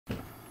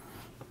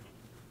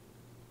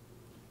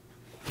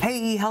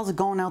Hey, how's it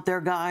going out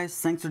there, guys?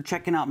 Thanks for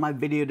checking out my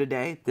video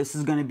today. This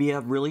is going to be a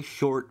really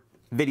short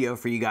video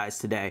for you guys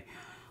today.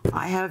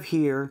 I have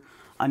here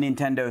a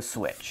Nintendo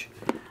Switch.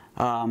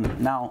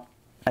 Now,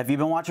 if you've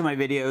been watching my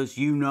videos,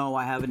 you know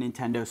I have a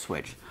Nintendo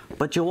Switch.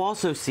 But you'll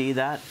also see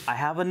that I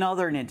have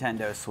another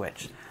Nintendo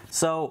Switch.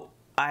 So,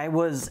 I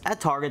was at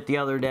Target the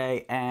other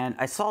day and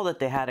I saw that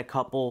they had a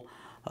couple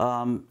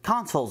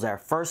consoles there.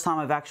 First time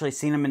I've actually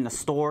seen them in the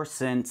store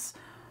since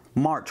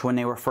March when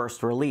they were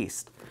first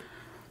released.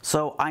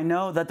 So I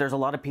know that there's a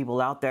lot of people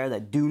out there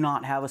that do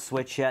not have a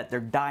Switch yet. They're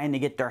dying to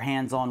get their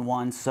hands on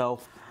one. So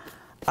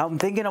I'm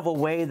thinking of a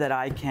way that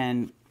I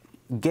can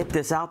get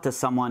this out to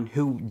someone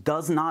who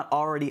does not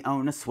already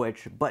own a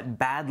Switch but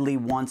badly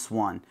wants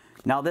one.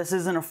 Now, this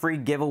isn't a free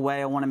giveaway.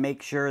 I want to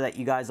make sure that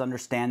you guys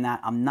understand that.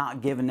 I'm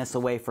not giving this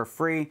away for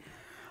free.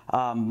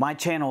 My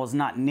channel is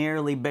not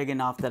nearly big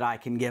enough that I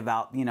can give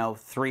out,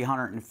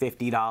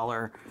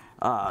 $350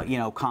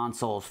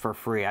 consoles for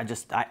free.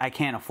 I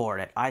can't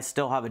afford it. I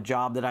still have a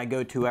job that I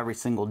go to every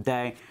single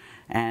day,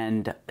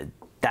 and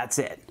that's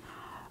it.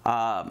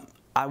 I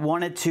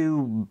wanted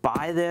to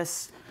buy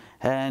this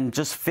and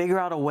just figure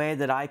out a way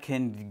that I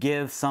can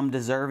give some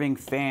deserving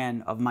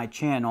fan of my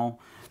channel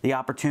the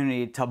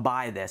opportunity to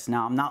buy this.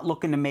 Now, I'm not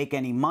looking to make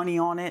any money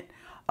on it.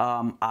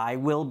 I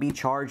will be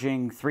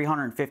charging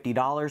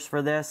 $350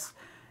 for this.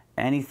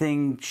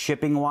 Anything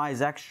shipping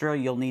wise extra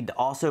you'll need to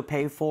also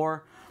pay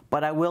for,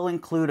 but I will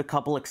include a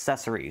couple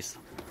accessories.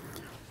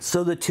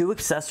 So the two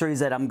accessories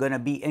that I'm going to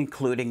be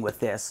including with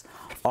this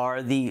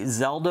are the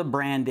Zelda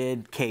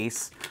branded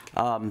case.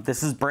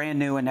 This is brand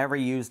new and never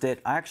used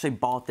it. I actually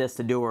bought this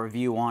to do a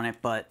review on it,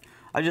 but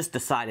I just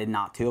decided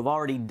not to. I've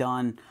already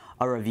done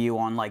a review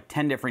on like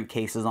 10 different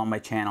cases on my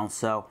channel,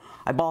 so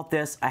I bought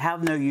this. I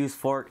have no use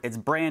for it. It's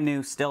brand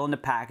new, still in the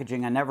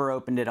packaging. I never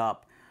opened it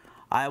up.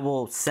 I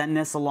will send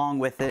this along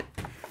with it,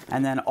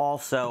 and then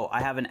also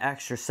I have an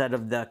extra set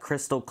of the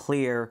crystal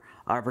clear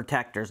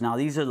protectors. Now,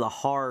 these are the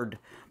hard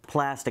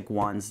plastic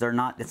ones.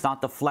 It's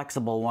not the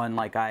flexible one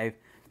like I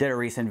did a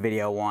recent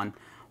video on,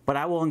 but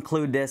I will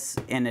include this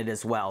in it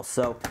as well.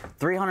 So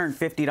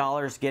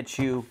 $350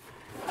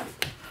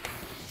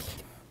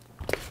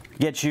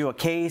 gets you a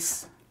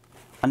case,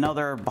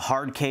 another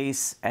hard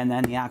case, and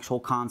then the actual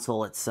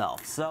console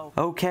itself. So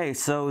okay,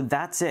 so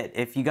that's it.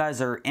 If you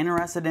guys are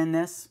interested in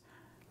this,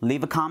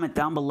 leave a comment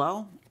down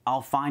below.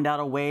 I'll find out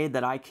a way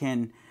that I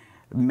can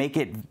make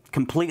it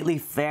completely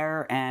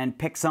fair and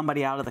pick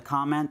somebody out of the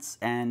comments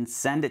and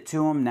send it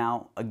to them.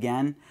 Now,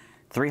 again,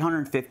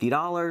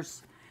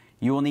 $350.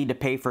 You will need to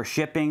pay for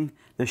shipping.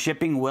 The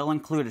shipping will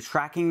include a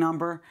tracking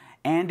number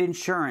and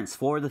insurance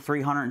for the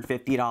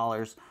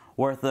 $350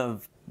 worth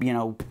of,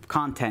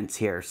 contents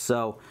here.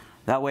 So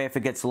that way, if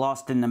it gets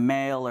lost in the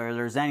mail or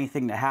there's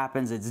anything that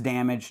happens, it's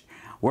damaged,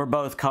 we're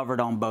both covered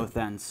on both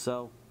ends.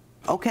 So,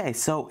 okay,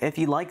 so if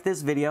you like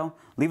this video,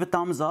 leave a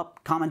thumbs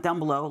up, comment down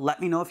below,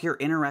 let me know if you're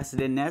interested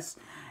in this,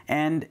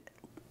 and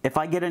if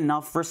I get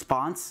enough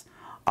response,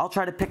 I'll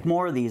try to pick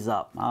more of these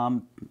up.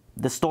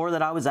 The store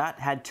that I was at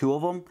had two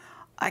of them.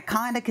 I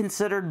kind of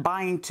considered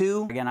buying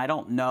two. Again, I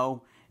don't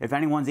know if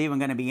anyone's even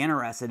going to be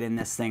interested in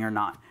this thing or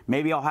not.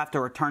 Maybe I'll have to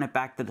return it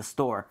back to the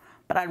store.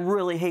 But I'd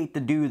really hate to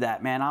do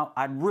that, man.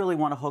 I'd really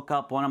want to hook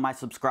up one of my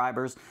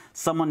subscribers,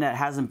 someone that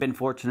hasn't been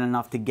fortunate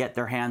enough to get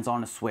their hands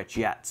on a Switch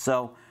yet.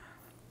 So,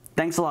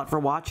 thanks a lot for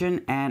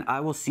watching, and I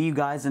will see you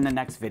guys in the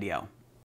next video.